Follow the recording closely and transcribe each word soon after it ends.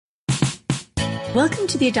Welcome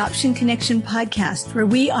to the Adoption Connection podcast, where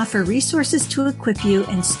we offer resources to equip you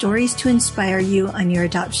and stories to inspire you on your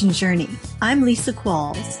adoption journey. I'm Lisa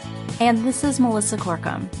Qualls. And this is Melissa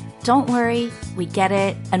Corkum. Don't worry, we get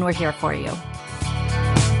it, and we're here for you.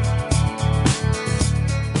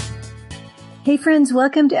 Hey friends,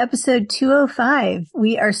 welcome to episode 205.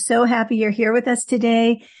 We are so happy you're here with us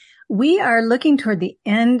today. We are looking toward the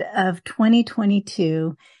end of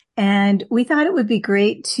 2022, and we thought it would be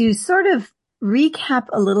great to sort of recap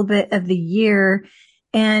a little bit of the year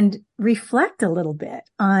and reflect a little bit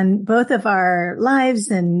on both of our lives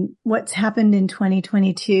and what's happened in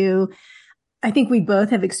 2022. I think we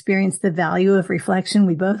both have experienced the value of reflection.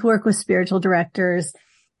 We both work with spiritual directors,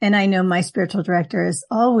 and I know my spiritual director is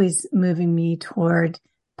always moving me toward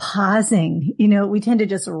pausing. You know, we tend to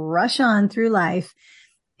just rush on through life,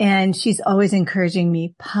 and she's always encouraging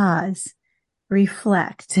me, pause,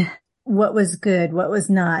 reflect. What was good? What was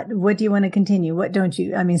not? What do you want to continue? What don't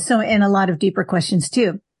you? I mean, and a lot of deeper questions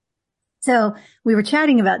too. So we were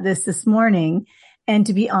chatting about this morning, and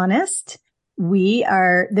to be honest,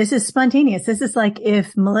 this is spontaneous. This is like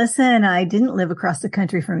if Melissa and I didn't live across the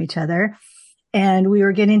country from each other and we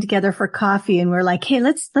were getting together for coffee and we're like, hey,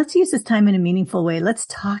 let's use this time in a meaningful way. Let's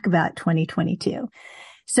talk about 2022.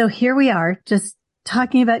 So here we are just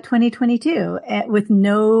talking about 2022 with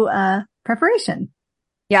no preparation.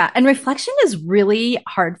 Yeah. And reflection is really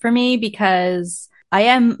hard for me because I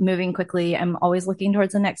am moving quickly. I'm always looking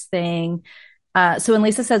towards the next thing. So when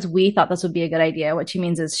Lisa says we thought this would be a good idea, what she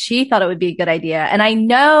means is she thought it would be a good idea. And I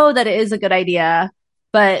know that it is a good idea,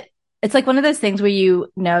 but it's like one of those things where you're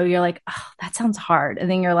like, oh, that sounds hard. And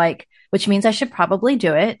then you're like, which means I should probably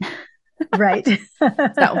do it. Right.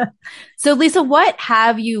 So Lisa, what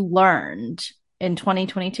have you learned in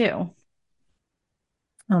 2022?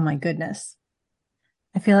 Oh my goodness.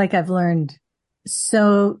 I feel like I've learned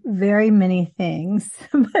so very many things,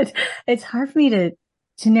 but it's hard for me to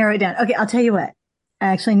narrow it down. Okay, I'll tell you what. I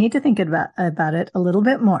actually need to think about it a little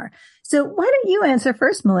bit more. So why don't you answer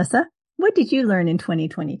first, Melissa? What did you learn in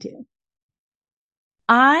 2022?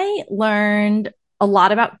 I learned a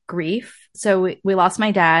lot about grief. So we lost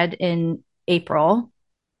my dad in April.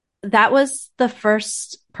 That was the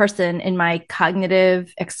first person in my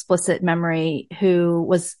cognitive explicit memory who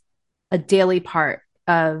was a daily part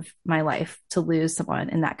of my life to lose someone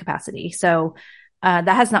in that capacity. So that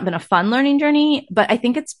has not been a fun learning journey, but I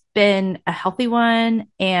think it's been a healthy one.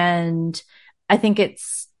 And I think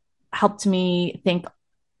it's helped me think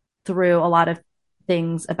through a lot of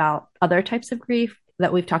things about other types of grief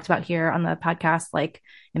that we've talked about here on the podcast, like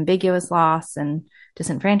ambiguous loss and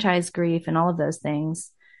disenfranchised grief and all of those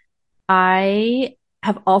things. I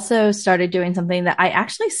have also started doing something that I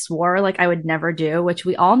actually swore like I would never do, which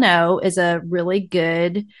we all know is a really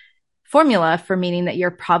good formula for meaning that you're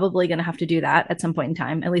probably going to have to do that at some point in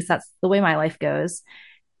time. At least that's the way my life goes.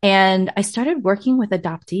 And I started working with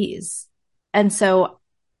adoptees. And so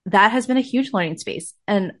that has been a huge learning space.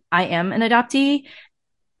 And I am an adoptee.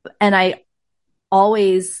 And I'm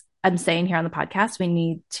saying here on the podcast, we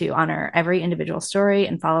need to honor every individual story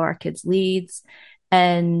and follow our kids' leads.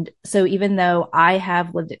 And so even though I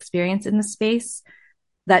have lived experience in this space,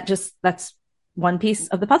 that's one piece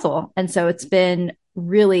of the puzzle. And so it's been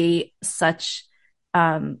really such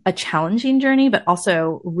a challenging journey, but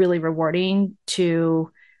also really rewarding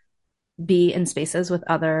to be in spaces with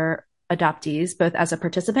other adoptees, both as a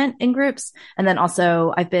participant in groups. And then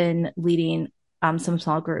also I've been leading some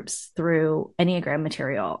small groups through Enneagram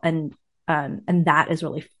material. And that is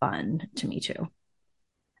really fun to me too.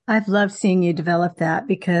 I've loved seeing you develop that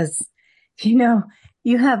because,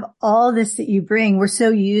 you have all this that you bring. We're so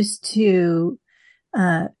used to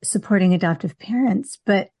supporting adoptive parents,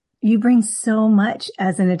 but you bring so much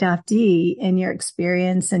as an adoptee in your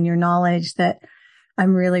experience and your knowledge that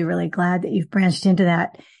I'm really, really glad that you've branched into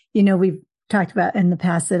that. We've talked about in the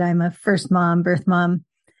past that I'm a first mom, birth mom.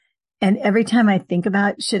 And every time I think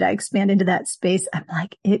about, should I expand into that space? I'm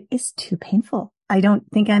like, it is too painful. I don't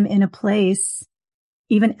think I'm in a place.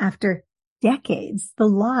 Even after decades, the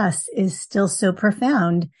loss is still so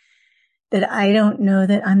profound that I don't know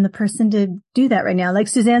that I'm the person to do that right now. Like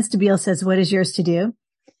Suzanne Stabile says, what is yours to do?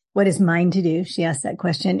 What is mine to do? She asked that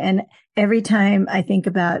question. And every time I think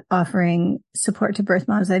about offering support to birth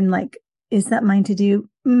moms, I'm like, is that mine to do?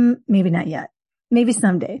 Maybe not yet. Maybe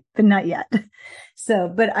someday, but not yet.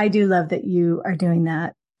 But I do love that you are doing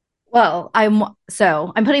that. Well, I'm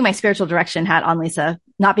putting my spiritual direction hat on, Lisa,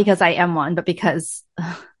 not because I am one, but because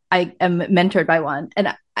I am mentored by one.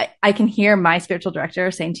 And I can hear my spiritual director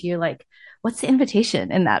saying to you, like, what's the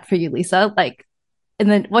invitation in that for you, Lisa? Like, and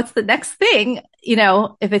then what's the next thing,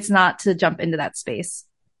 if it's not to jump into that space?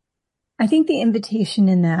 I think the invitation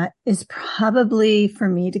in that is probably for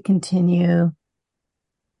me to continue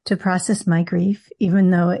to process my grief,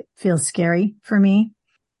 even though it feels scary for me.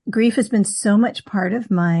 Grief has been so much part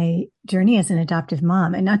of my journey as an adoptive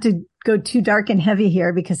mom, and not to go too dark and heavy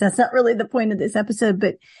here because that's not really the point of this episode,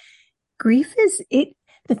 but grief is it.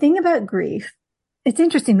 The thing about grief, it's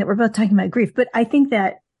interesting that we're both talking about grief, but I think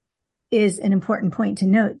that is an important point to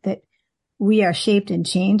note, that we are shaped and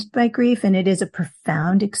changed by grief, and it is a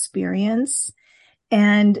profound experience.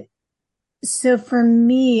 And so for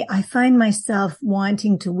me, I find myself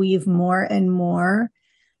wanting to weave more and more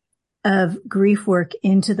of grief work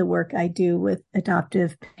into the work I do with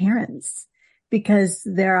adoptive parents, because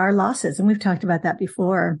there are losses. And we've talked about that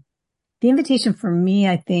before. The invitation for me,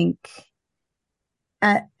 I think,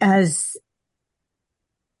 as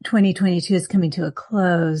 2022 is coming to a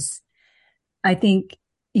close, I think,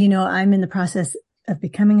 I'm in the process of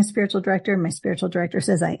becoming a spiritual director. My spiritual director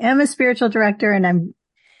says I am a spiritual director, and I'm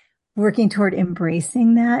working toward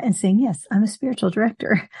embracing that and saying, yes, I'm a spiritual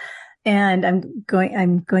director. And I'm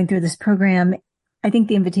going through this program. I think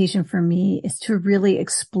the invitation for me is to really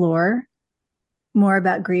explore more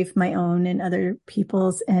about grief, my own and other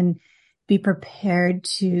people's, and be prepared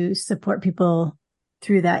to support people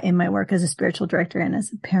through that in my work as a spiritual director and as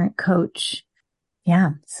a parent coach.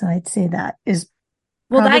 Yeah. So I'd say that is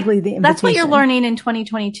probably the invitation. That's what you're learning in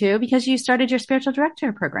 2022, because you started your spiritual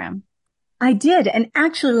director program. I did. And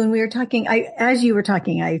actually, when we were talking, as you were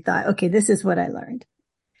talking, I thought, okay, this is what I learned.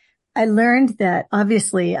 I learned that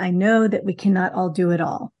obviously I know that we cannot all do it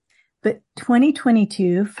all, but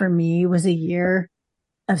 2022 for me was a year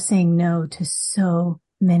of saying no to so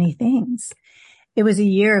many things. It was a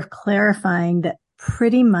year of clarifying that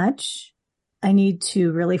pretty much I need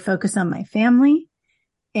to really focus on my family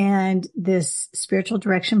and this spiritual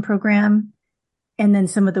direction program, and then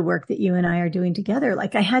some of the work that you and I are doing together.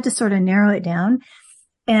 Like, I had to sort of narrow it down,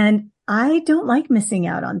 and I don't like missing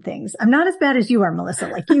out on things. I'm not as bad as you are, Melissa.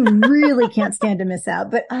 Like, you really can't stand to miss out,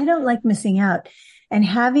 but I don't like missing out and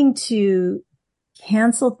having to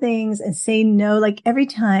cancel things and say no. Like, every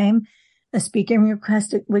time a speaking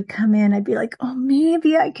request would come in, I'd be like, oh,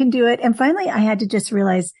 maybe I can do it. And finally, I had to just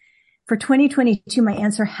realize for 2022, my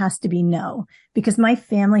answer has to be no, because my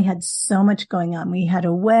family had so much going on. We had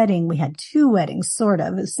a wedding. We had two weddings, sort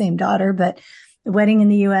of, the same daughter, but a wedding in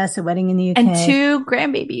the US, a wedding in the UK. And two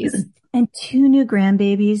grandbabies. And two new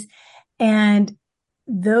grandbabies. And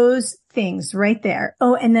those things right there.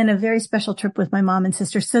 Oh, and then a very special trip with my mom and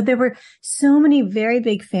sister. So there were so many very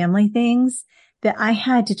big family things that I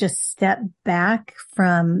had to just step back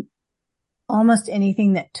from almost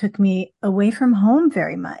anything that took me away from home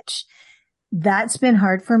very much. That's been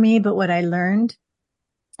hard for me. But what I learned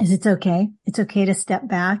is it's okay. It's okay to step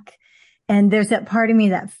back. And there's that part of me,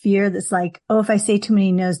 that fear that's like, oh, if I say too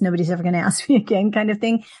many no's, nobody's ever going to ask me again kind of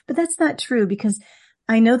thing. But that's not true, because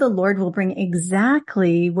I know the Lord will bring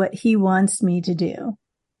exactly what he wants me to do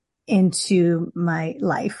into my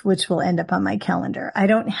life, which will end up on my calendar. I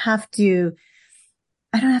don't have to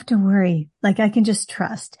worry. Like, I can just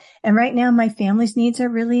trust. And right now my family's needs are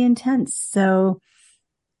really intense. So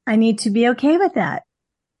I need to be okay with that.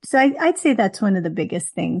 So I'd say that's one of the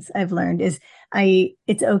biggest things I've learned is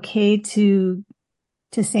it's okay to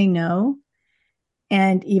say no.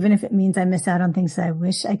 And even if it means I miss out on things that I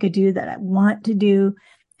wish I could do, that I want to do.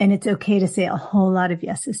 And it's okay to say a whole lot of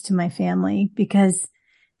yeses to my family, because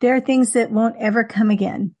there are things that won't ever come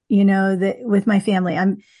again, that with my family.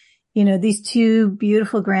 These two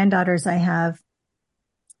beautiful granddaughters I have,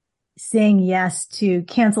 saying yes to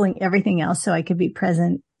canceling everything else so I could be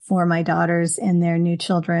present for my daughters and their new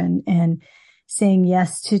children, and saying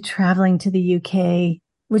yes to traveling to the UK,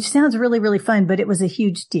 which sounds really, really fun, but it was a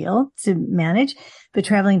huge deal to manage, but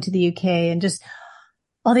traveling to the UK and just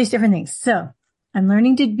all these different things. So I'm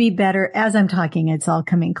learning to be better as I'm talking. It's all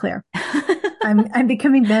coming clear. I'm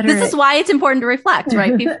becoming better. This is why it's important to reflect,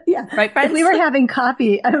 right? Yeah. Right, friends? If we were having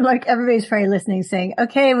coffee, I'm like, everybody's probably listening saying,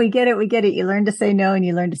 okay, we get it. We get it. You learn to say no and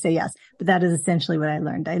you learn to say yes. But that is essentially what I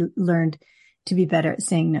learned. I learned to be better at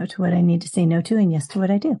saying no to what I need to say no to and yes to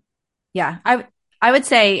what I do. Yeah. I would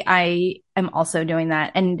say I am also doing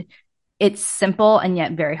that, and it's simple and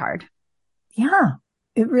yet very hard. Yeah,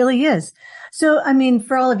 it really is. So,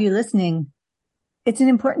 for all of you listening, it's an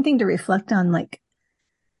important thing to reflect on, like,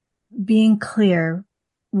 being clear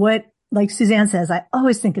what, like Suzanne says, I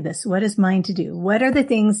always think of this. What is mine to do? What are the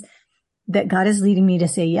things that God is leading me to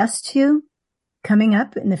say yes to coming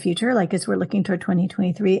up in the future? Like, as we're looking toward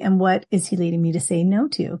 2023, and what is he leading me to say no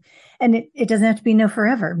to? And it doesn't have to be no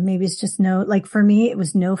forever. Maybe it's just no. Like, for me, it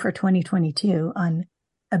was no for 2022 on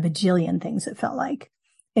a bajillion things, it felt like,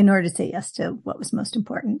 in order to say yes to what was most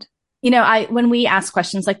important. When we ask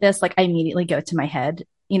questions like this, like I immediately go to my head,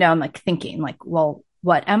 I'm like thinking like, well,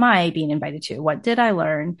 what am I being invited to? What did I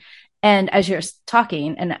learn? And as you're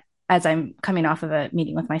talking and as I'm coming off of a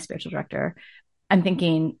meeting with my spiritual director, I'm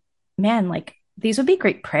thinking, man, like these would be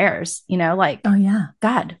great prayers, like, Oh yeah.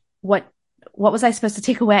 God, what was I supposed to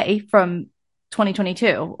take away from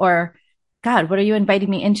 2022? Or God, what are you inviting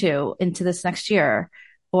me into this next year?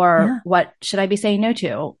 Or Yeah. what should I be saying no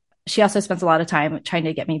to? She also spends a lot of time trying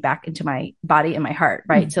to get me back into my body and my heart,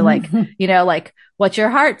 right? So like, like what's your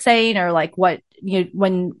heart saying? Or like when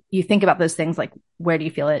you think about those things, like where do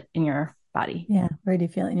you feel it in your body? Yeah. Where do you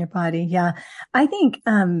feel it in your body? Yeah. I think,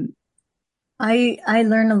 I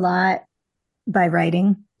learn a lot by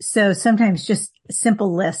writing. So sometimes just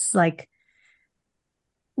simple lists like,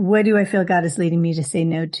 what do I feel God is leading me to say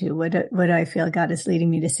no to? What do I feel God is leading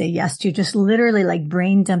me to say yes to? Just literally like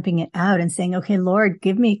brain dumping it out and saying, okay, Lord,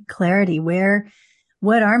 give me clarity.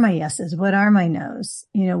 What are my yeses? What are my nos?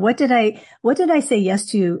 What did I say yes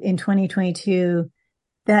to in 2022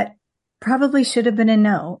 that probably should have been a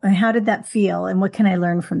no? And how did that feel? And what can I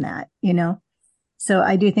learn from that? So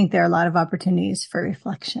I do think there are a lot of opportunities for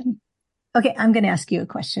reflection. Okay. I'm going to ask you a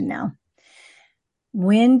question now.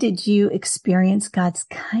 When did you experience God's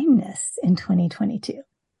kindness in 2022?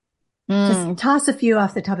 Just toss a few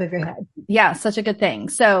off the top of your head. Yeah, such a good thing.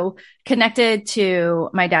 So connected to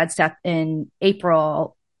my dad's death in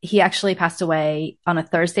April, he actually passed away on a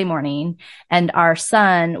Thursday morning, and our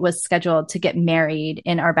son was scheduled to get married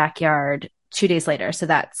in our backyard 2 days later. So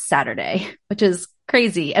that's Saturday, which is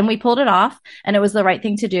crazy. And we pulled it off and it was the right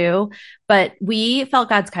thing to do. But we felt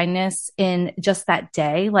God's kindness in just that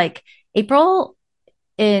day. Like April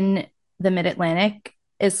in the mid-Atlantic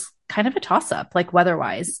is kind of a toss-up, like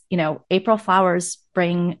weather-wise. April showers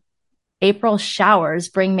bring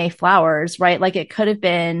May flowers, right? Like it could have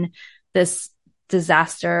been this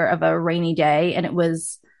disaster of a rainy day and it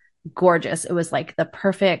was gorgeous. It was like the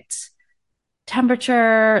perfect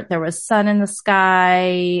temperature. There was sun in the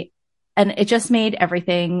sky and it just made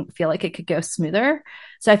everything feel like it could go smoother.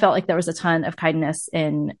 So I felt like there was a ton of kindness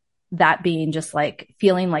in that being just like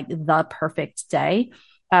feeling like the perfect day.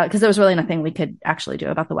 Because there was really nothing we could actually do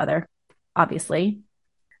about the weather, obviously.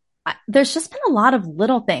 There's just been a lot of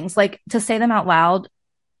little things, like to say them out loud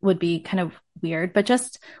would be kind of weird, but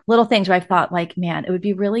just little things where I've thought like, man, it would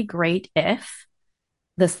be really great if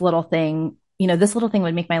this little thing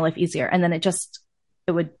would make my life easier. And then it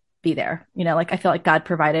would be there, like I feel like God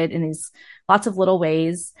provided in these lots of little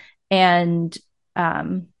ways. And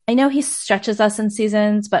I know he stretches us in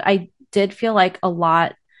seasons, but I did feel like a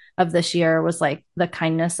lot of this year was like the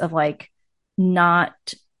kindness of like not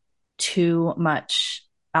too much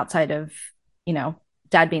outside of,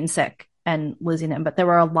 dad being sick and losing him. But there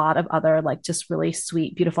were a lot of other like just really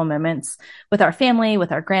sweet, beautiful moments with our family,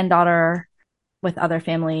 with our granddaughter, with other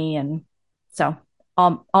family. And so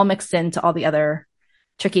all mixed into all the other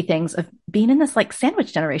tricky things of being in this like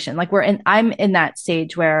sandwich generation. Like I'm in that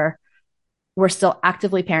stage where we're still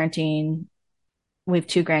actively parenting. We have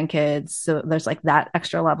 2 grandkids. So there's like that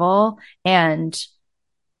extra level. And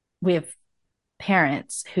we have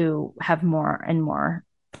parents who have more and more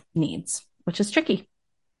needs, which is tricky.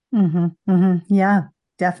 Mm-hmm, mm-hmm. Yeah,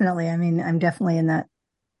 definitely. I mean, I'm definitely in that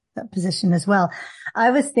position as well.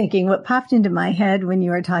 I was thinking what popped into my head when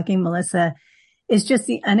you were talking, Melissa, is just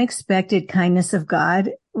the unexpected kindness of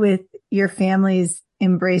God with your family's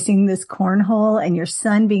embracing this cornhole and your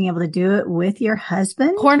son being able to do it with your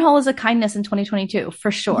husband. Cornhole is a kindness in 2022 for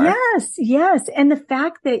sure. Yes, yes. And the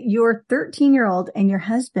fact that your 13-year-old and your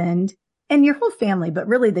husband and your whole family, but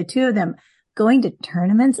really the two of them going to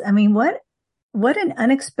tournaments. I mean, what an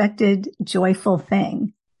unexpected, joyful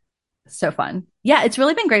thing. So fun. Yeah, it's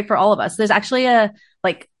really been great for all of us. There's actually a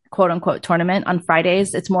like quote unquote tournament on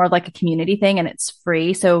Fridays. It's more like a community thing and it's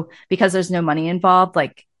free. So because there's no money involved,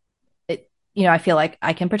 like I feel like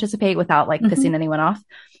I can participate without like pissing anyone off.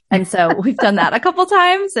 And so we've done that a couple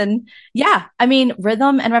times. And yeah, I mean,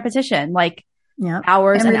 rhythm and repetition, like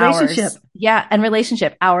hours and hours. Yeah. And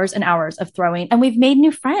relationship, hours and hours of throwing. And we've made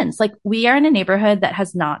new friends. Like we are in a neighborhood that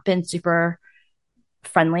has not been super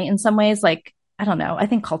friendly in some ways. Like, I don't know. I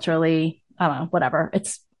think culturally, I don't know, whatever.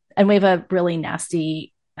 And we have a really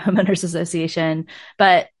nasty homeowners association,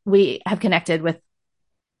 but we have connected with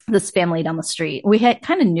this family down the street. We had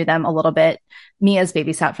kind of knew them a little bit. Mia's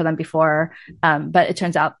babysat for them before. But it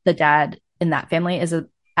turns out the dad in that family is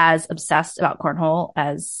as obsessed about cornhole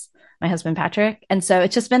as my husband, Patrick. And so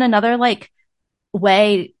it's just been another like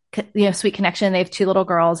way, sweet connection. They have 2 little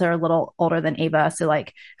girls that are a little older than Ava. So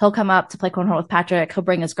like he'll come up to play cornhole with Patrick. He'll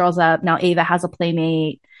bring his girls up. Now Ava has a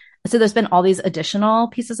playmate. So there's been all these additional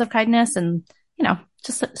pieces of kindness. And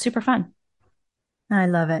just super fun. I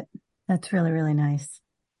love it. That's really, really nice.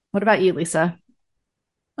 What about you, Lisa?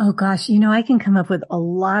 Oh gosh, I can come up with a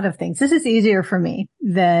lot of things. This is easier for me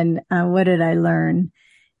than what did I learn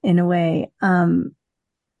in a way.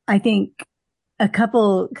 I think a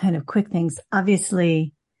couple kind of quick things.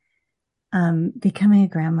 Obviously, becoming a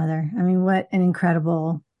grandmother. I mean, what an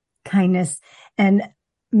incredible kindness. And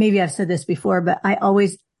maybe I've said this before, but I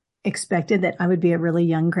always expected that I would be a really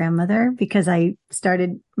young grandmother because I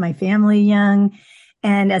started my family young.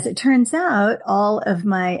 And as it turns out, all of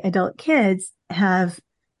my adult kids have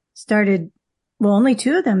started, well, only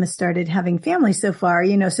two of them have started having families so far,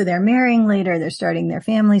 so they're marrying later, they're starting their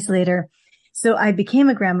families later. So I became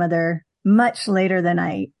a grandmother much later than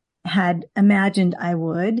I had imagined I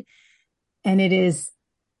would. And it is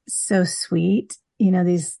so sweet.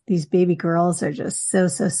 These baby girls are just so,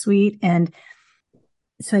 so sweet. And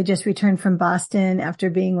so I just returned from Boston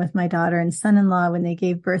after being with my daughter and son-in-law when they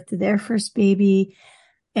gave birth to their first baby.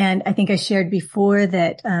 And I think I shared before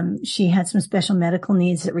that she had some special medical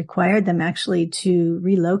needs that required them actually to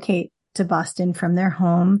relocate to Boston from their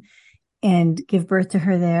home and give birth to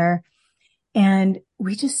her there. And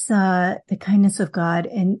we just saw the kindness of God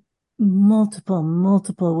in multiple,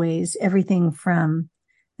 multiple ways, everything from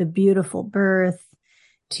the beautiful birth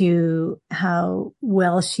to how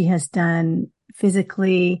well she has done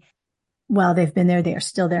physically while they've been there. They are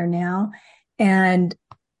still there now. And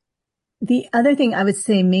the other thing I would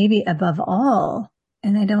say, maybe above all,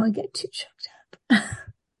 and I don't want to get too choked up,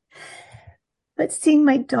 but seeing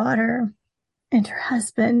my daughter and her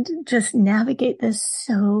husband just navigate this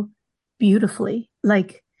so beautifully.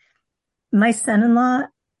 Like my son-in-law,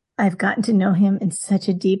 I've gotten to know him in such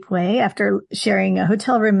a deep way after sharing a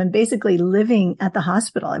hotel room and basically living at the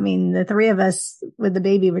hospital. I mean, the three of us with the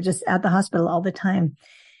baby were just at the hospital all the time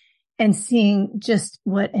and seeing just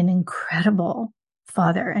what an incredible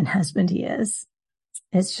father and husband he is.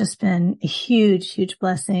 It's just been a huge, huge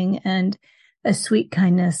blessing and a sweet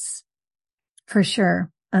kindness for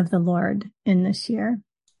sure of the Lord in this year.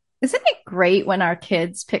 Isn't it great when our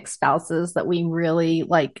kids pick spouses that we really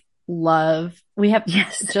love? We have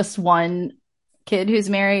just one kid who's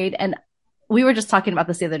married, and we were just talking about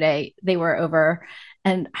this the other day. They were over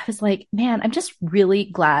and I was like, man, I'm just really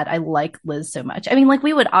glad I like Liz so much. I mean,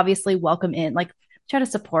 we would obviously welcome in, try to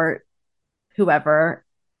support whoever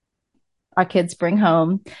our kids bring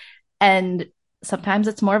home. And sometimes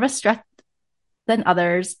it's more of a stretch than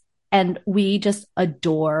others. And we just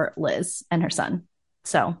adore Liz and her son.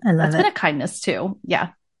 So that's been a kindness too. Yeah.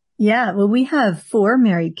 Yeah. Well, we have 4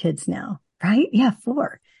 married kids now, right? Yeah,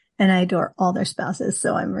 4. And I adore all their spouses.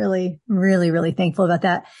 So I'm really, really, really thankful about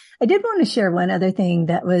that. I did want to share one other thing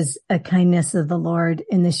that was a kindness of the Lord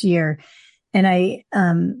in this year. And I,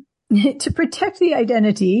 to protect the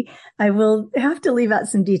identity, I will have to leave out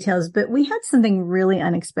some details, but we had something really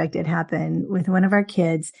unexpected happen with one of our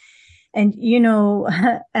kids. And,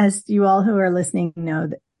 as you all who are listening know,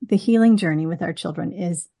 the healing journey with our children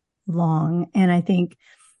is long. And I think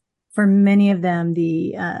for many of them,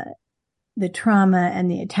 the trauma and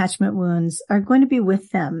the attachment wounds are going to be with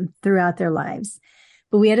them throughout their lives.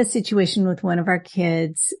 But we had a situation with one of our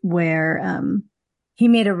kids where he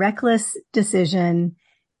made a reckless decision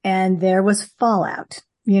and there was fallout.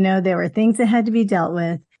 There were things that had to be dealt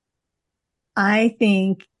with. I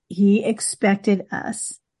think he expected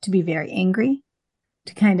us to be very angry,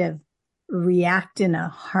 to kind of react in a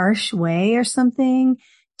harsh way or something,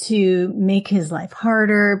 to make his life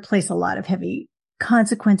harder, place a lot of heavy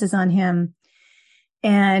consequences on him.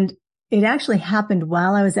 And it actually happened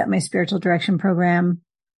while I was at my spiritual direction program.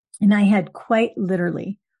 And I had quite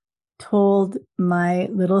literally told my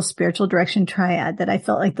little spiritual direction triad that I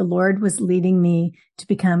felt like the Lord was leading me to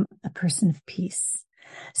become a person of peace.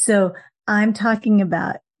 So I'm talking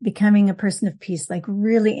about becoming a person of peace,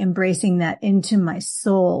 really embracing that into my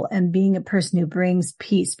soul and being a person who brings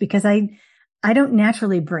peace, because I don't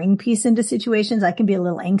naturally bring peace into situations. I can be a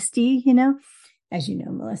little angsty, as you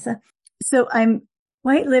know, Melissa. So I'm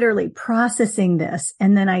quite literally processing this.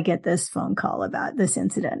 And then I get this phone call about this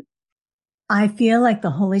incident. I feel like the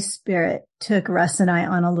Holy Spirit took Russ and I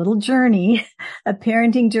on a little journey, a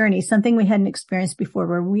parenting journey, something we hadn't experienced before,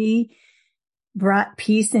 where we brought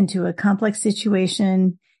peace into a complex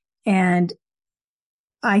situation. And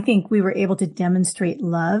I think we were able to demonstrate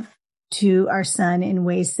love to our son in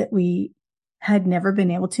ways that we had never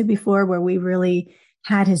been able to before, where we really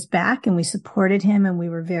had his back and we supported him and we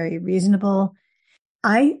were very reasonable.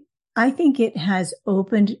 I think it has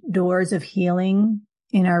opened doors of healing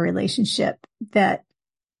in our relationship that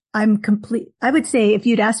I would say if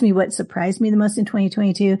you'd asked me what surprised me the most in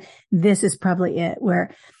 2022, this is probably it,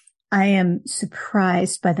 where I am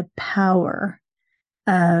surprised by the power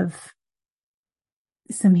of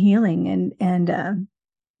some healing and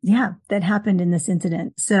that happened in this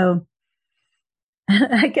incident. So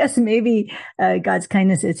I guess maybe God's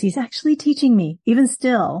kindness is he's actually teaching me even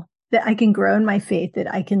still that I can grow in my faith,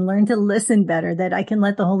 that I can learn to listen better, that I can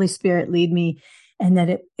let the Holy Spirit lead me, and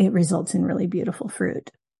that it results in really beautiful fruit.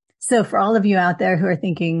 So for all of you out there who are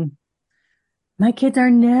thinking, my kids are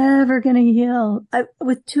never going to heal.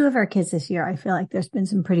 With two of our kids this year, I feel like there's been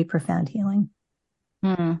some pretty profound healing.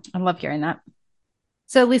 I love hearing that.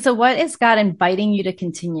 So Lisa, what is God inviting you to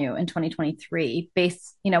continue in 2023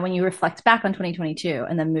 based, when you reflect back on 2022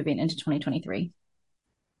 and then moving into 2023?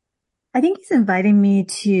 I think he's inviting me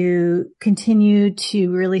to continue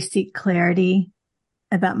to really seek clarity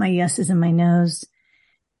about my yeses and my nos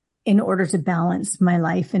in order to balance my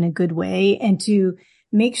life in a good way and to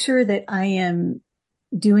make sure that I am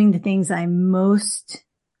doing the things I'm most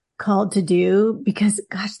called to do, because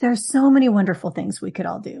gosh, there are so many wonderful things we could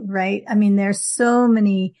all do, right? I mean, there's so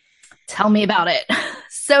many. Tell me about it.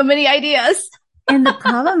 So many ideas. And the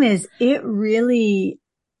problem is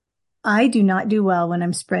I do not do well when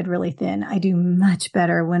I'm spread really thin. I do much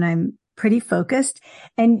better when I'm pretty focused.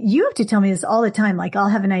 And you have to tell me this all the time. Like I'll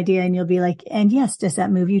have an idea and you'll be like, and yes, does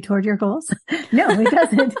that move you toward your goals? No, it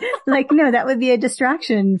doesn't. Like, no, that would be a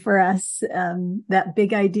distraction for us. That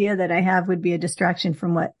big idea that I have would be a distraction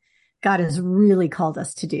from what God has really called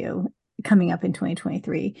us to do coming up in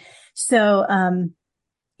 2023. So,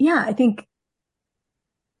 I think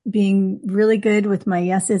being really good with my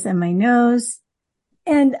yeses and my nos.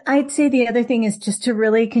 And I'd say the other thing is just to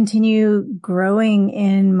really continue growing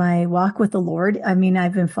in my walk with the Lord. I mean,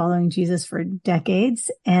 I've been following Jesus for decades,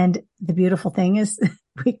 and the beautiful thing is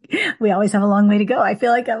we always have a long way to go. I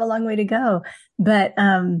feel like I have a long way to go, but,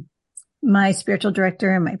 my spiritual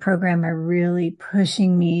director and my program are really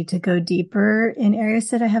pushing me to go deeper in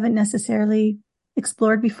areas that I haven't necessarily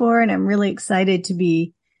explored before. And I'm really excited to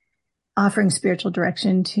be offering spiritual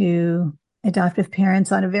direction to adoptive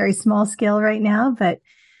parents on a very small scale right now. But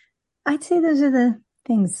I'd say those are the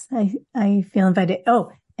things I feel invited.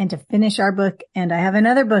 Oh, and to finish our book. And I have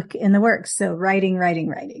another book in the works. So writing.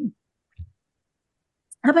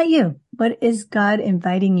 How about you? What is God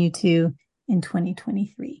inviting you to in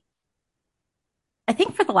 2023? I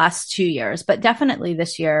think for the last 2 years, but definitely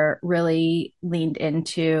this year really leaned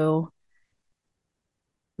into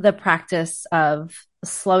the practice of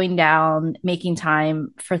slowing down, making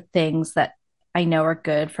time for things that I know are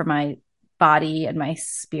good for my body and my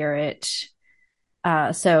spirit.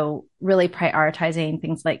 So really prioritizing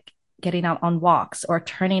things like getting out on walks or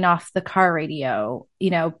turning off the car radio,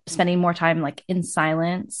 spending more time like in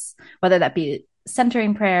silence, whether that be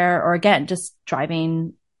centering prayer or again, just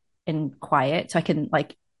driving in quiet so I can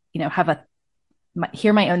have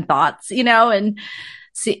hear my own thoughts, and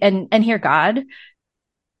see and hear God.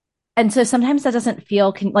 And so sometimes that doesn't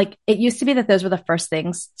feel like it used to be that those were the first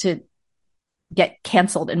things to get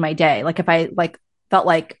canceled in my day. Like if I felt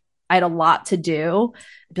like I had a lot to do,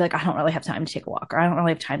 I'd be like, I don't really have time to take a walk, or I don't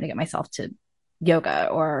really have time to get myself to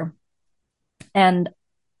yoga and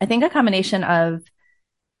I think a combination of,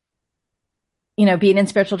 being in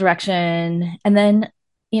spiritual direction and then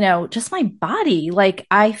just my body. Like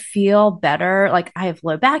I feel better. Like I have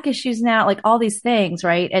low back issues now, like all these things.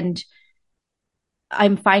 Right. And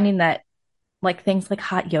I'm finding that like things like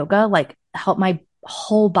hot yoga, like help my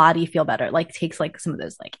whole body feel better, like takes like some of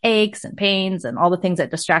those like aches and pains and all the things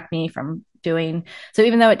that distract me from doing. So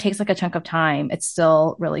even though it takes like a chunk of time, it's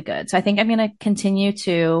still really good. So I think I'm going to continue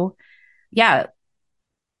to,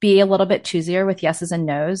 be a little bit choosier with yeses and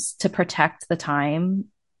nos to protect the time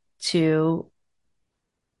to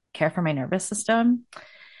care for my nervous system.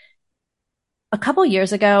 A couple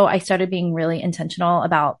years ago, I started being really intentional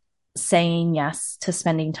about saying yes to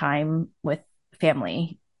spending time with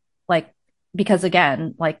family. Like, because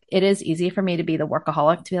again, like it is easy for me to be the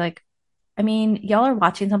workaholic to be like, I mean, y'all are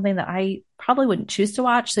watching something that I probably wouldn't choose to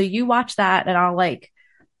watch. So you watch that and I'll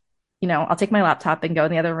take my laptop and go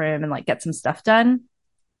in the other room and like get some stuff done.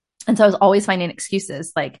 And so I was always finding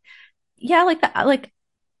excuses like, yeah, like that, like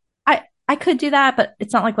I could do that, but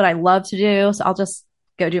it's not like what I love to do. So I'll just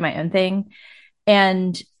go do my own thing.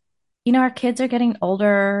 And, our kids are getting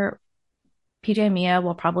older. PJ and Mia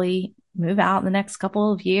will probably move out in the next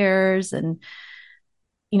couple of years. And,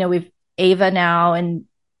 we've Ava now. And,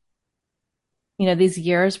 these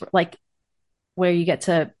years like where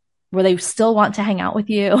they still want to hang out with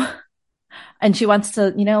you. And she wants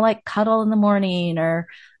to, like cuddle in the morning or,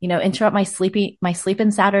 interrupt my sleep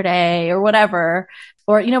in Saturday or whatever.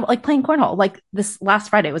 Or, like playing cornhole. Like this last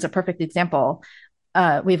Friday was a perfect example.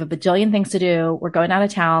 We have a bajillion things to do. We're going out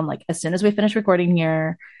of town. Like as soon as we finish recording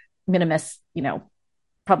here, I'm going to miss,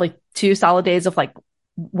 probably 2 solid days of like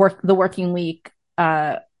the working week,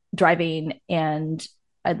 driving. And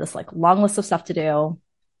I had this like long list of stuff to do.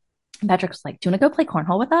 And Patrick was like, do you want to go play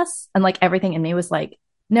cornhole with us? And like everything in me was like,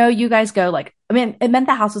 no, you guys go. Like, I mean, it meant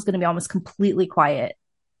the house was going to be almost completely quiet.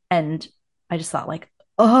 And I just thought like,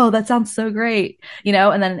 oh, that sounds so great,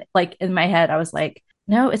 And then like in my head, I was like,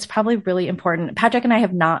 no, it's probably really important. Patrick and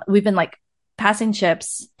I we've been like passing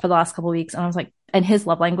ships for the last couple of weeks. And I was like, and his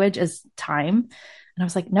love language is time. And I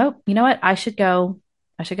was like, nope, you know what? I should go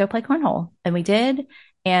play cornhole. And we did.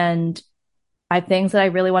 And I have things that I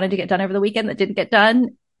really wanted to get done over the weekend that didn't get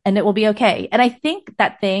done, and it will be okay. And I think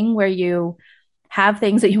that thing where you have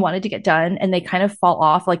things that you wanted to get done and they kind of fall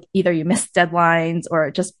off, like either you miss deadlines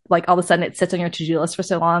or just like all of a sudden it sits on your to-do list for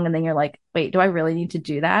so long. And then you're like, wait, do I really need to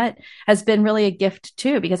do that? Has been really a gift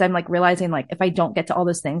too, because I'm like realizing like if I don't get to all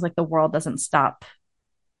those things, like the world doesn't stop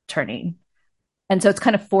turning. And so it's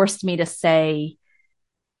kind of forced me to say,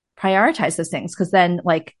 prioritize those things. Cause then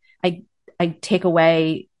like I take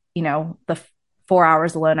away, the 4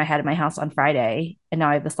 hours alone I had in my house on Friday. And now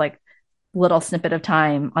I have this like little snippet of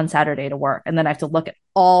time on Saturday to work. And then I have to look at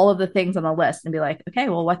all of the things on the list and be like, okay,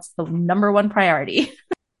 well, what's the number one priority?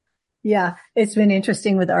 Yeah, it's been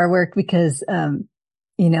interesting with our work because,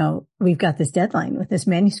 we've got this deadline with this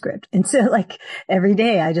manuscript. And so like every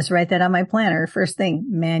day I just write that on my planner. First thing,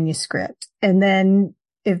 manuscript. And then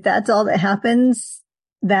if that's all that happens,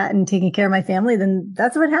 that and taking care of my family, then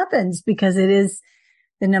that's what happens, because it is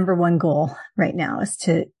the number one goal right now is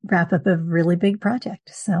to wrap up a really big project.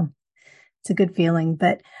 So it's a good feeling,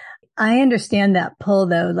 but I understand that pull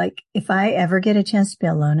though. Like if I ever get a chance to be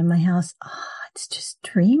alone in my house, it's just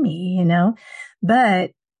dreamy,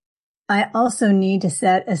 but I also need to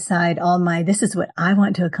set aside this is what I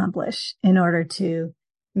want to accomplish in order to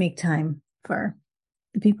make time for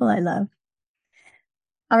the people I love.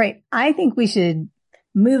 All right. I think we should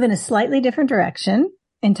move in a slightly different direction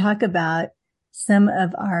and talk about some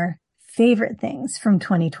of our favorite things from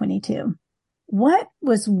 2022. What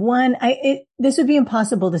was one, this would be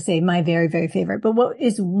impossible to say my very, very favorite, but what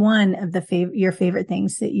is one of your favorite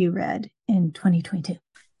things that you read in 2022?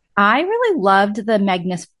 I really loved the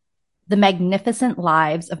Magnificent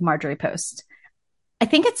Lives of Marjorie Post. I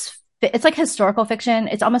think it's like historical fiction.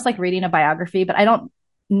 It's almost like reading a biography, but I don't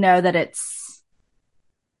know that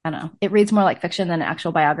I don't know. It reads more like fiction than an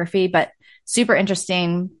actual biography, but super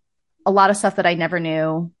interesting. A lot of stuff that I never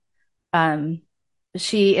knew.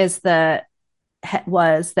 She was the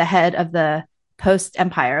head of the Post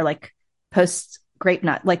Empire, like Post Grape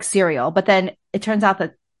Nut, like cereal. But then it turns out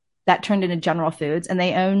that turned into General Foods, and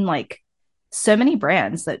they own like so many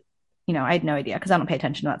brands that, I had no idea because I don't pay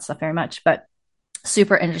attention to that stuff very much, but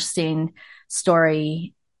super interesting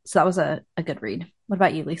story. So that was a good read. What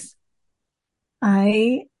about you, Lise?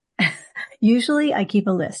 Usually I keep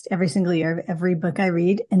a list every single year of every book I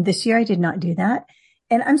read. And this year I did not do that.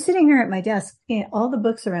 And I'm sitting here at my desk, all the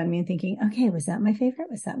books around me and thinking, okay, was that my favorite?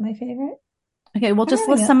 Was that my favorite? Okay. Well, just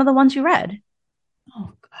list some of the ones you read.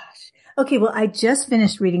 Oh gosh. Okay. Well, I just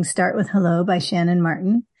finished reading Start with Hello by Shannon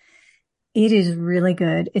Martin. It is really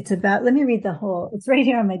good. let me read it's right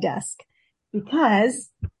here on my desk because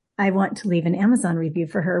I want to leave an Amazon review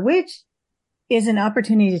for her, which is an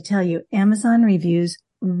opportunity to tell you Amazon reviews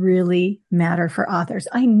really matter for authors.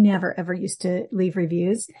 I never ever used to leave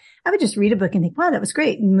reviews. I would just read a book and think, wow, that was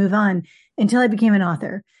great, and move on until I became an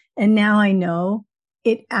author. And now I know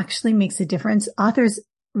it actually makes a difference. Authors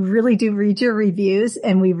really do read your reviews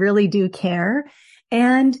and we really do care.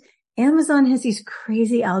 And Amazon has these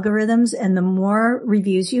crazy algorithms, and the more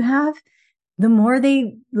reviews you have, the more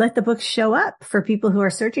they let the book show up for people who are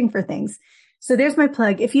searching for things. So there's my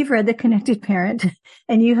plug. If you've read The Connected Parent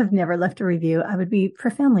and you have never left a review, I would be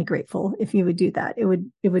profoundly grateful if you would do that. It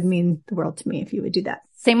would mean the world to me if you would do that.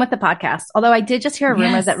 Same with the podcast. Although I did just hear a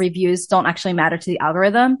rumor that reviews don't actually matter to the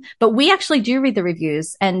algorithm, but we actually do read the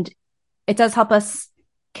reviews, and it does help us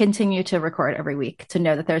continue to record every week to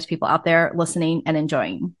know that there's people out there listening and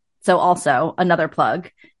enjoying. So also another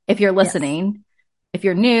plug, if you're listening, if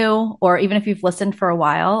you're new, or even if you've listened for a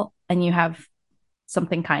while and you have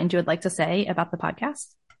something kind you would like to say about the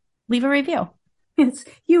podcast, leave a review. Yes,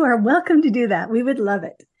 you are welcome to do that. We would love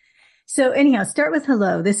it. So anyhow, Start with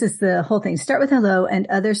Hello. This is the whole thing. Start with Hello and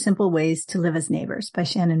Other Simple Ways to Live as Neighbors by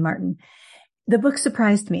Shannon Martin. The book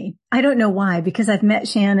surprised me. I don't know why, because I've met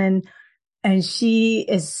Shannon and she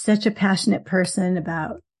is such a passionate person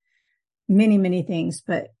about many, many things,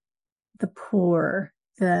 but the poor,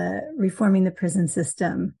 the reforming the prison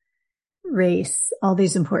system, race, all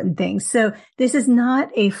these important things. So this is not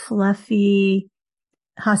a fluffy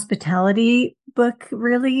hospitality book,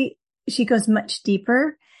 really. She goes much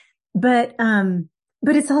deeper, but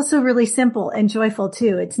it's also really simple and joyful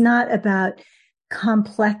too. It's not about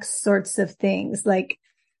complex sorts of things like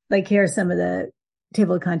here are some of the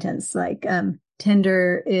table of contents, like,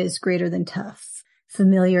 tender is greater than tough.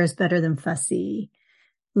 Familiar is better than fussy.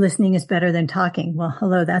 Listening is better than talking. Well,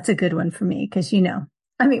 hello, that's a good one for me because,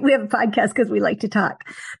 I mean, we have a podcast because we like to talk,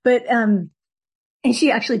 but, and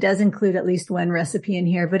she actually does include at least one recipe in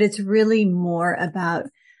here, but it's really more about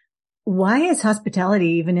why is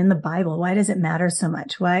hospitality even in the Bible? Why does it matter so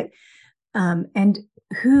much? Why, and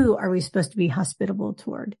who are we supposed to be hospitable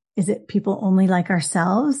toward? Is it people only like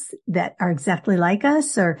ourselves that are exactly like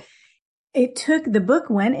us? Or the book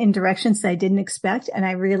went in directions that I didn't expect, and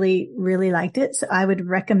I really, really liked it. So I would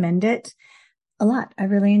recommend it a lot. I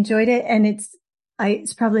really enjoyed it. And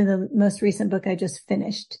it's probably the most recent book I just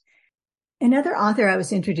finished. Another author I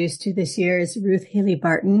was introduced to this year is Ruth Haley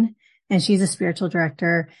Barton, and she's a spiritual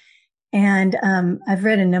director. And, I've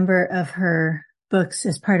read a number of her books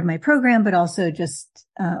as part of my program, but also just,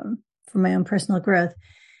 for my own personal growth.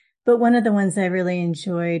 But one of the ones I really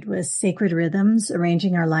enjoyed was Sacred Rhythms,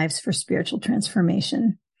 Arranging Our Lives for Spiritual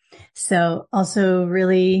Transformation. So also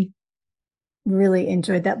really, really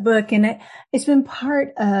enjoyed that book. And it's been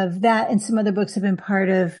part of that, and some other books have been part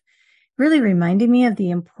of really reminding me of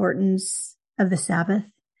the importance of the Sabbath.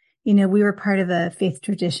 We were part of a faith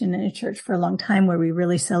tradition in a church for a long time where we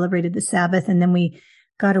really celebrated the Sabbath, and then we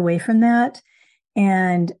got away from that.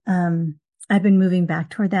 And I've been moving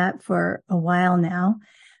back toward that for a while now.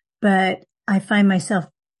 But I find myself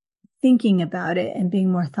thinking about it and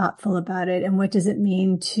being more thoughtful about it. And what does it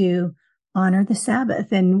mean to honor the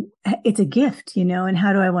Sabbath? And it's a gift, and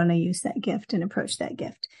how do I want to use that gift and approach that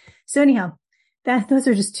gift? So anyhow, those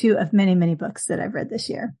are just two of many, many books that I've read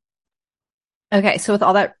this year. Okay. So with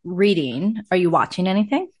all that reading, are you watching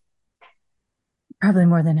anything? Probably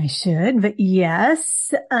more than I should, but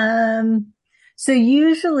yes. So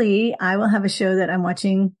usually I will have a show that I'm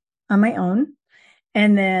watching on my own.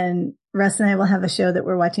 And then Russ and I will have a show that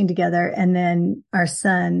we're watching together. And then our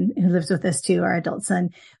son, who lives with us too, our adult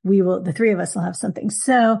son, the three of us will have something.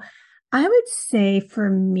 So I would say for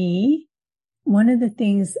me, one of the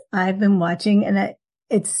things I've been watching, and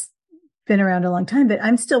it's been around a long time, but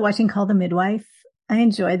I'm still watching Call the Midwife. I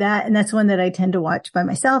enjoy that. And that's one that I tend to watch by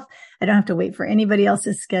myself. I don't have to wait for anybody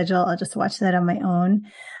else's schedule. I'll just watch that on my own.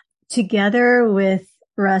 Together with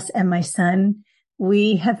Russ and my son,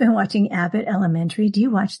 we have been watching Abbott Elementary. Do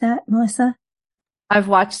you watch that, Melissa? I've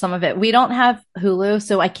watched some of it. We don't have Hulu,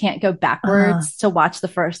 so I can't go backwards to watch the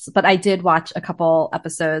first, but I did watch a couple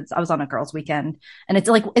episodes. I was on a girls' weekend, and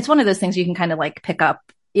it's one of those things you can kind of like pick up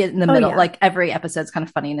in the middle. Yeah. Like every episode's kind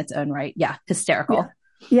of funny in its own right. Yeah. Hysterical.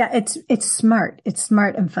 Yeah. It's smart. It's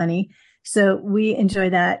smart and funny. So we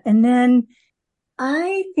enjoy that. And then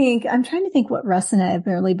I'm trying to think what Russ and I have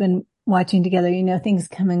really been watching together. Things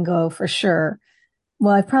come and go for sure.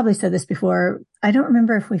 Well, I've probably said this before. I don't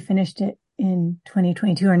remember if we finished it in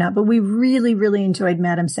 2022 or not, but we really, really enjoyed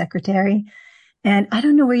Madam Secretary. And I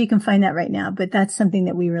don't know where you can find that right now, but that's something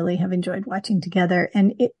that we really have enjoyed watching together.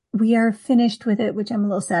 And we are finished with it, which I'm a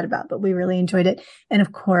little sad about, but we really enjoyed it. And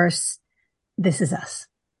of course, This Is Us.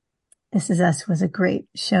 This Is Us was a great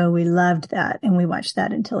show. We loved that, and we watched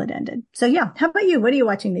that until it ended. So yeah, how about you? What are you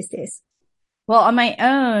watching these days? Well, on my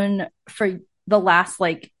own, for the last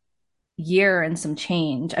year and some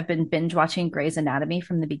change, I've been binge watching Grey's Anatomy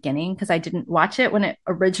from the beginning because I didn't watch it when it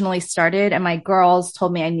originally started, and my girls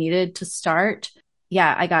told me I needed to start.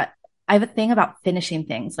 Yeah, I have a thing about finishing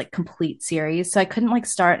things, like complete series, so I couldn't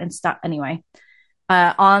start and stop. Anyway,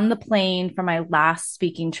 on the plane for my last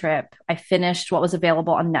speaking trip, I finished what was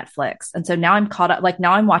available on Netflix, and so now I'm caught up.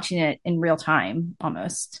 Now I'm watching it in real time,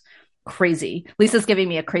 almost crazy. Lisa's giving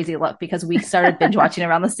me a crazy look because we started binge watching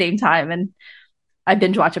around the same time, and I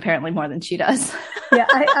binge watch apparently more than she does. Yeah,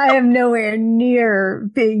 I am nowhere near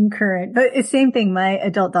being current, but it's same thing. My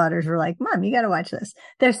adult daughters were like, Mom, you got to watch this.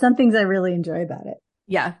 There's some things I really enjoy about it.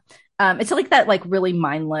 Yeah. It's like that, really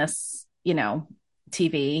mindless,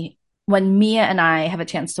 TV. When Mia and I have a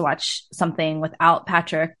chance to watch something without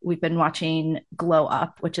Patrick, we've been watching Glow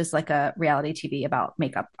Up, which is like a reality TV about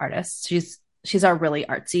makeup artists. She's our really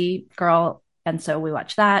artsy girl. And so we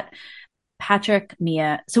watch that. Patrick,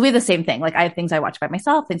 Mia. So we have the same thing. I have things I watch by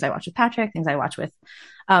myself, things I watch with Patrick, things I watch with,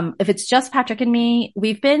 if it's just Patrick and me,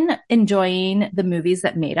 we've been enjoying The Movies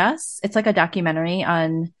That Made Us. It's like a documentary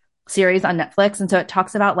series on Netflix. And so it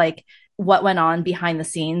talks about what went on behind the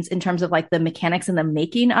scenes in terms of the mechanics and the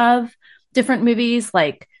making of different movies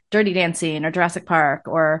like Dirty Dancing or Jurassic Park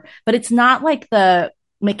but it's not the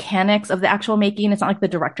mechanics of the actual making. It's not the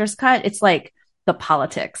director's cut. It's the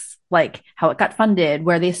politics, like how it got funded,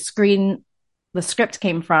 where the script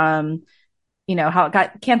came from, how it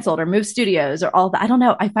got canceled or moved studios or all that. I don't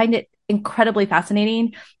know. I find it incredibly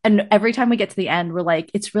fascinating. And every time we get to the end, we're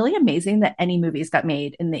like, it's really amazing that any movies got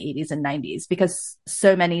made in the 80s and 90s because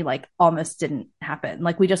so many like almost didn't happen.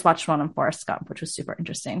 Like we just watched one on Forrest Gump, which was super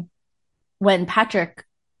interesting. When Patrick,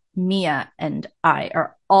 Mia, and I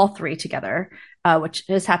are all three together, which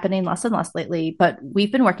is happening less and less lately, but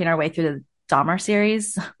we've been working our way through the Dahmer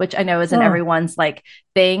series, which I know isn't everyone's like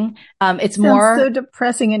thing. It's more so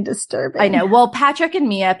depressing and disturbing. I know. Well, Patrick and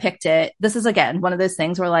Mia picked it. This is again one of those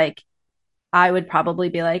things where like I would probably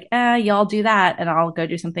be like, y'all do that, and I'll go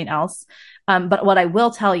do something else. But what I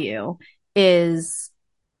will tell you is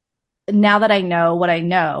now that I know what I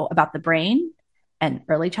know about the brain and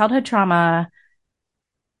early childhood trauma,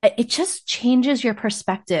 it just changes your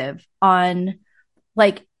perspective on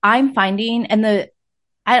like I'm finding, and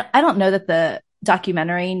I don't know that the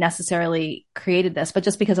documentary necessarily created this, but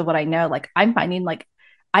just because of what I know, like I'm finding like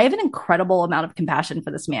I have an incredible amount of compassion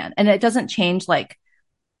for this man. And it doesn't change like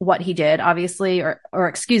what he did, obviously, or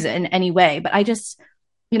excuse it in any way. But I just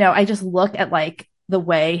look at like the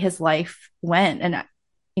way his life went. And,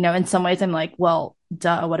 in some ways I'm like, well,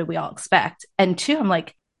 duh, what did we all expect? And two, I'm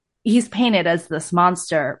like, he's painted as this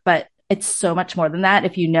monster, but it's so much more than that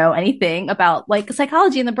if you know anything about like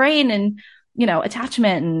psychology in the brain and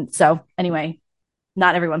attachment. And so anyway,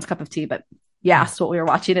 not everyone's cup of tea, but you asked what we were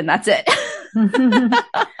watching and that's it.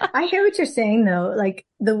 I hear what you're saying though. Like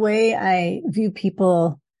the way I view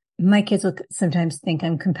people, my kids will sometimes think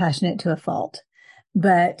I'm compassionate to a fault,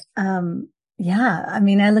 but, yeah, I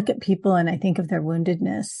mean, I look at people and I think of their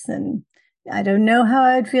woundedness, and I don't know how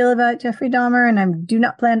I'd feel about Jeffrey Dahmer, and I do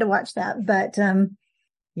not plan to watch that, but,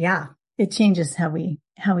 yeah, it changes how we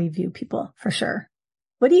view people for sure.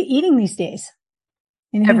 What are you eating these days?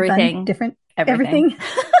 Anything Everything. Fun, different? Everything.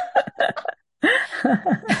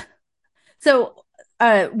 So,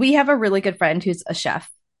 we have a really good friend who's a chef.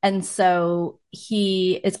 And so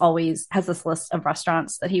he is always has this list of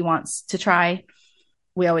restaurants that he wants to try.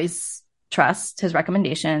 We always trust his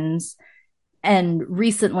recommendations. And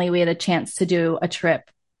recently we had a chance to do a trip.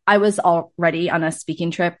 I was already on a speaking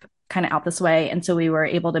trip kind of out this way. And so we were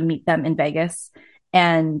able to meet them in Vegas.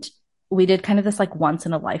 And we did kind of this like once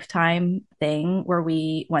in a lifetime thing where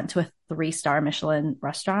we went to a 3-star Michelin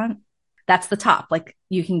restaurant. That's the top. Like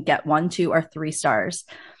you can get 1, 2, or 3 stars.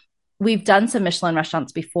 We've done some Michelin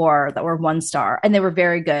restaurants before that were 1 star and they were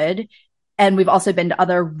very good. And we've also been to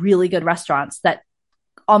other really good restaurants that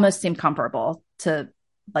almost seem comparable to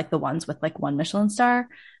like the ones with like 1 Michelin star.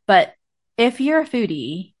 But if you're a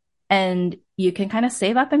foodie and you can kind of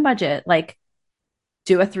save up in budget, like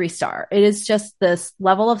do a 3-star. It is just this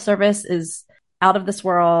level of service is out of this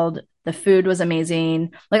world. The food was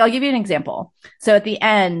amazing. Like I'll give you an example. So at the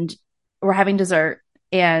end, we're having dessert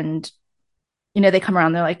and they come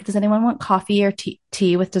around, they're like, does anyone want coffee or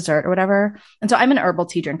tea with dessert or whatever? And so I'm an herbal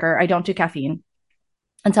tea drinker. I don't do caffeine.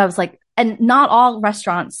 And so I was like, and not all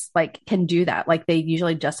restaurants like can do that. Like they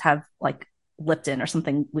usually just have like Lipton or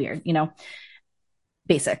something weird,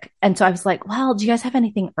 basic. And so I was like, well, do you guys have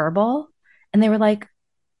anything herbal? And they were like,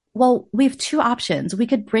 well, we have 2 options. We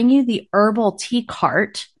could bring you the herbal tea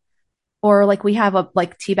cart, or like we have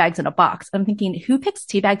like tea bags in a box. I'm thinking, who picks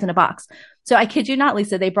tea bags in a box? So I kid you not,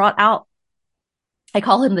 Lisa, they brought out, I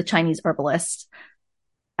call him the Chinese herbalist.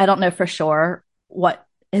 I don't know for sure what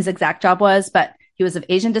his exact job was, but he was of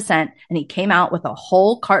Asian descent and he came out with a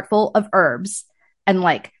whole cart full of herbs and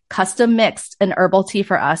like custom mixed an herbal tea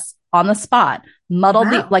for us on the spot,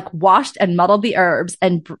 washed and muddled the herbs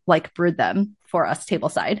and like brewed them for us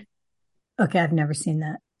tableside. Okay. I've never seen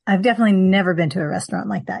that. I've definitely never been to a restaurant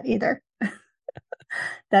like that either.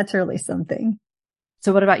 That's really something.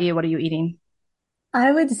 So what about you? What are you eating? I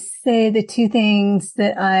would say the 2 things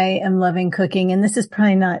that I am loving cooking, and this is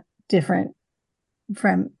probably not different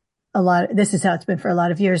from this is how it's been for a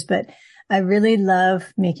lot of years, but I really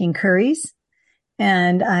love making curries,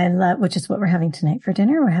 and which is what we're having tonight for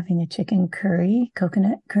dinner. We're having a chicken curry,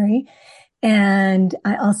 coconut curry. And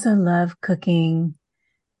I also love cooking,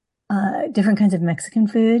 different kinds of Mexican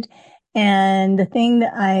food. And the thing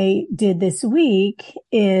that I did this week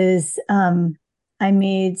is, I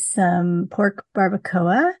made some pork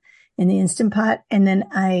barbacoa in the Instant Pot, and then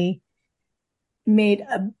I made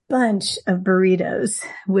a bunch of burritos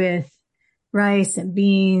with rice and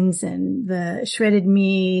beans and the shredded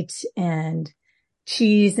meat and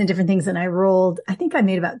cheese and different things. And I think I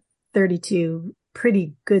made about 32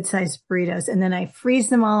 pretty good sized burritos. And then I freeze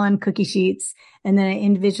them all on cookie sheets. And then I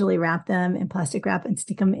individually wrap them in plastic wrap and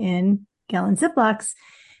stick them in gallon Ziplocs.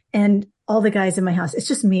 and all the guys in my house, it's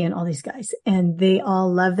just me and all these guys, and they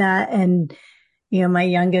all love that. And, my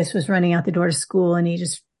youngest was running out the door to school, and he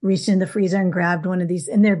just reached in the freezer and grabbed one of these,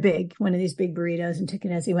 and they're big, one of these big burritos, and took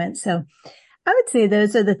it as he went. So I would say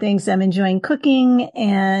those are the things I'm enjoying cooking,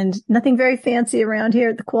 and nothing very fancy around here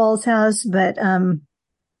at the Qualls house, but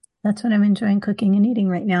that's what I'm enjoying cooking and eating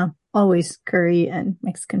right now. Always curry and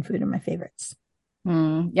Mexican food are my favorites.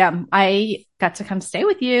 Yeah, I got to come stay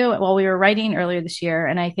with you while we were writing earlier this year,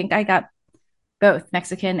 and I think I got both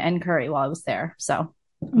Mexican and curry while I was there. So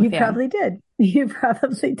you probably did. You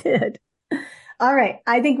probably did. All right.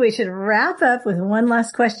 I think we should wrap up with one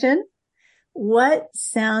last question. What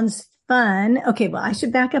sounds fun? Okay. Well, I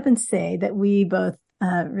should back up and say that we both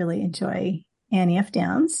really enjoy Annie F.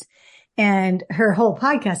 Downs, and her whole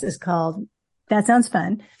podcast is called That Sounds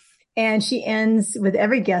Fun. And she ends with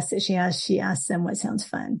every guest that she asks them what sounds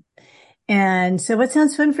fun. And so what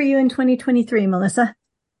sounds fun for you in 2023, Melissa?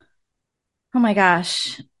 Oh my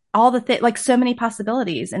gosh. All the things, like so many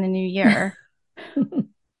possibilities in a new year.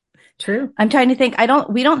 True. I'm trying to think.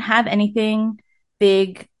 We don't have anything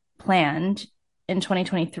big planned in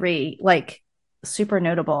 2023, like super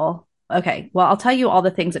notable. Okay. Well, I'll tell you all the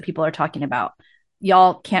things that people are talking about.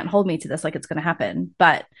 Y'all can't hold me to this like it's going to happen,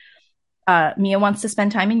 but Mia wants to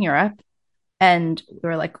spend time in Europe, and we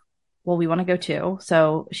were like, well, we want to go too.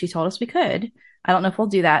 So she told us we could. I don't know if we'll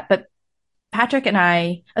do that, but Patrick and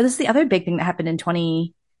this is the other big thing that happened in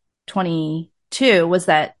 2022 was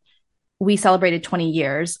that we celebrated 20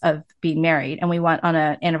 years of being married, and we went on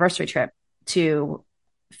an anniversary trip to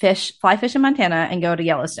fly fish in Montana and go to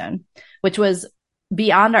Yellowstone, which was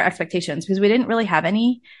beyond our expectations because we didn't really have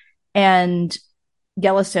any. And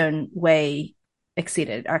Yellowstone way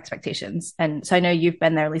exceeded our expectations. And so I know you've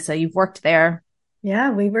been there, Lisa. You've worked there.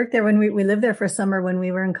 Yeah, we worked there when we lived there for summer when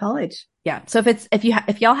we were in college. Yeah. So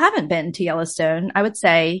if y'all haven't been to Yellowstone, I would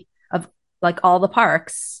say of like all the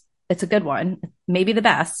parks, it's a good one, maybe the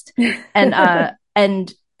best.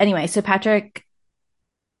 And anyway, so Patrick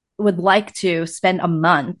would like to spend a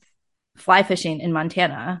month fly fishing in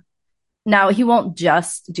Montana. Now, he won't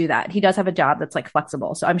just do that. He does have a job that's like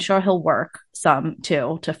flexible. So I'm sure he'll work some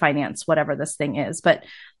too to finance whatever this thing is. But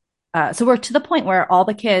so we're to the point where all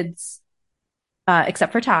the kids,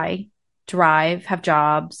 except for Ty, drive, have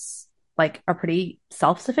jobs, like are pretty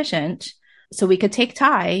self-sufficient. So we could take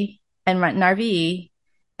Ty and rent an RV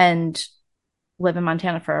and live in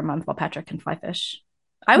Montana for a month while Patrick can fly fish.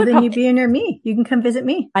 Then you'd be near me. You can come visit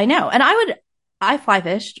me. I know. And I fly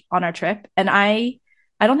fished on our trip, and I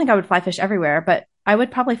don't think I would fly fish everywhere, but I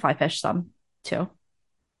would probably fly fish some too.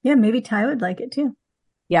 Yeah, maybe Ty would like it too.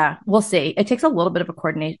 Yeah, we'll see. It takes a little bit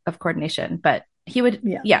of coordination, but he would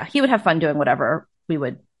he would have fun doing whatever we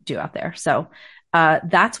would do out there. So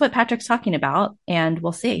that's what Patrick's talking about, and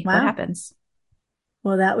we'll see what happens.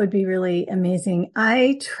 Well, that would be really amazing.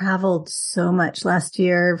 I traveled so much last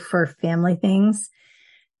year for family things.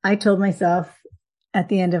 I told myself at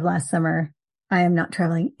the end of last summer, I am not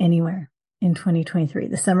traveling anywhere in 2023.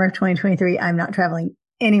 The summer of 2023, I'm not traveling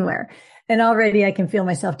anywhere. And already I can feel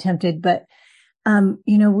myself tempted. But,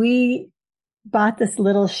 we bought this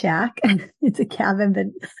little shack. It's a cabin, but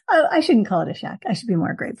I shouldn't call it a shack. I should be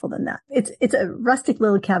more grateful than that. It's a rustic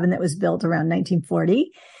little cabin that was built around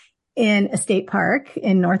 1940 in a state park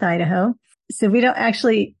in North Idaho. So we don't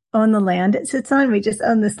actually own the land it sits on. We just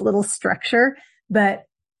own this little structure, but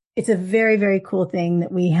it's a very, very cool thing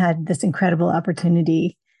that we had this incredible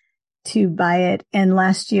opportunity to buy it. And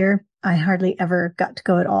last year I hardly ever got to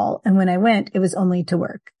go at all. And when I went, it was only to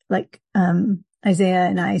work. Like, Isaiah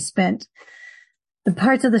and I spent the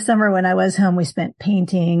parts of the summer when I was home, we spent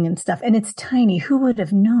painting and stuff, and it's tiny. Who would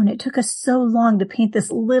have known? It took us so long to paint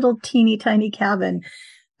this little teeny tiny cabin,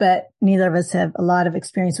 but neither of us have a lot of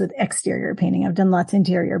experience with exterior painting. I've done lots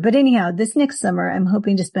interior, but anyhow, this next summer, I'm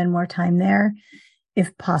hoping to spend more time there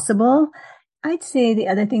if possible. I'd say the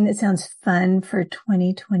other thing that sounds fun for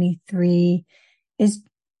 2023 is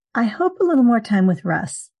I hope a little more time with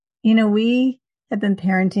Russ. We have been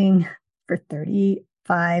parenting for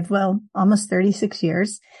 35, almost 36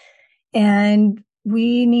 years. And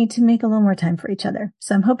we need to make a little more time for each other.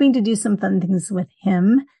 So I'm hoping to do some fun things with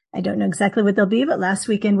him. I don't know exactly what they'll be, but last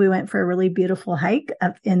weekend we went for a really beautiful hike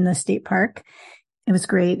up in the state park. It was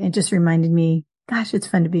great. It just reminded me, gosh, it's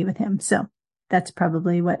fun to be with him. So that's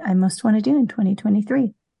probably what I most want to do in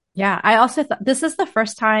 2023. Yeah. I also thought this is the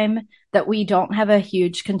first time that we don't have a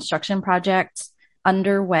huge construction project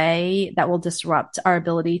underway that will disrupt our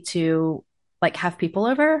ability to like have people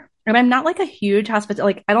over. And I'm not like a huge hospital.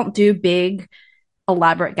 Like I don't do big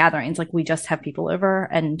elaborate gatherings. Like we just have people over,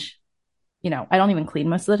 and I don't even clean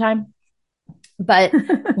most of the time, but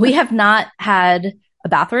we have not had a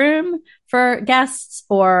bathroom for guests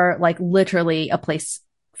or like literally a place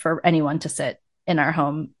for anyone to sit in our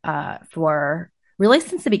home for really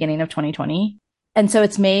since the beginning of 2020. And so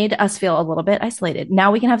it's made us feel a little bit isolated.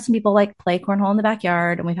 Now we can have some people like play cornhole in the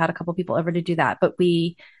backyard, and we've had a couple people over to do that, but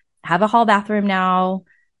we have a hall bathroom now.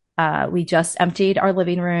 We just emptied our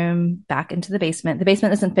living room back into the basement. The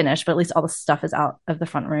basement isn't finished, but at least all the stuff is out of the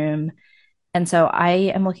front room. And so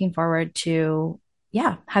I am looking forward to,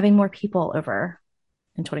 having more people over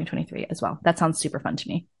in 2023 as well. That sounds super fun to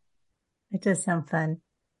me. It does sound fun.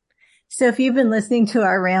 So if you've been listening to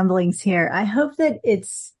our ramblings here, I hope that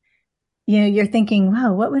it's, you're thinking,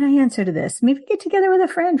 wow, what would I answer to this? Maybe get together with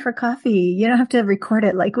a friend for coffee. You don't have to record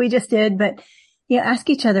it like we just did, but ask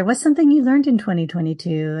each other, what's something you learned in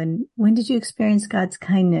 2022? And when did you experience God's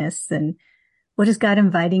kindness? And what is God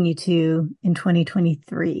inviting you to in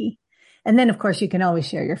 2023? And then, of course, you can always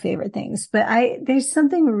share your favorite things. But there's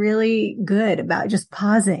something really good about just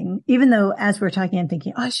pausing, even though as we're talking, I'm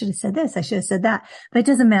thinking, oh, I should have said this. I should have said that. But it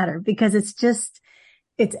doesn't matter because it's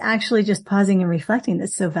actually just pausing and reflecting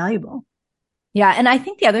that's so valuable. Yeah. And I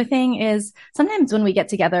think the other thing is sometimes when we get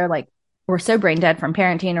together, like we're so brain dead from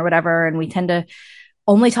parenting or whatever, and we tend to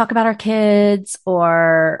only talk about our kids,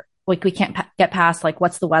 or like we can't get past like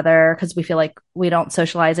what's the weather because we feel like we don't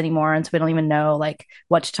socialize anymore, and so we don't even know like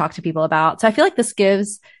what to talk to people about. So I feel like this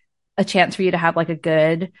gives a chance for you to have like a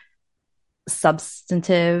good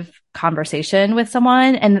substantive conversation with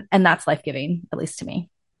someone, and that's life-giving, at least to me.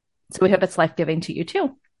 So we hope it's life-giving to you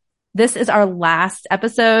too. This is our last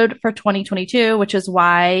episode for 2022, which is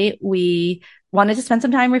why we wanted to spend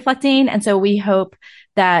some time reflecting. And so we hope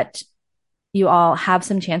that you all have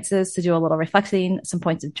some chances to do a little reflecting, some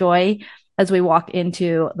points of joy as we walk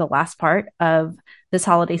into the last part of this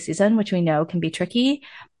holiday season, which we know can be tricky.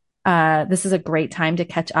 This is a great time to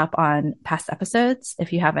catch up on past episodes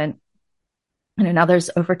if you haven't. I know now there's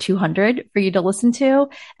over 200 for you to listen to,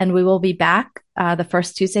 and we will be back the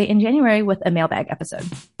first Tuesday in January with a mailbag episode.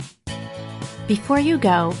 Before you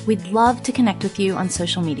go, we'd love to connect with you on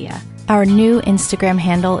social media. Our new Instagram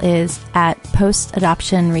handle is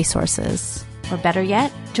 @postadoptionresources. Or better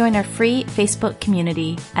yet, join our free Facebook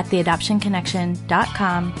community at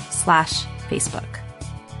theadoptionconnection.com/Facebook.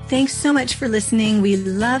 Thanks so much for listening. We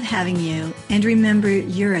love having you. And remember,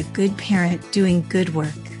 you're a good parent doing good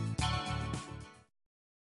work.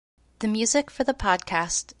 The music for the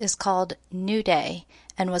podcast is called New Day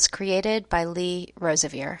and was created by Lee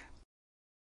Rosevere.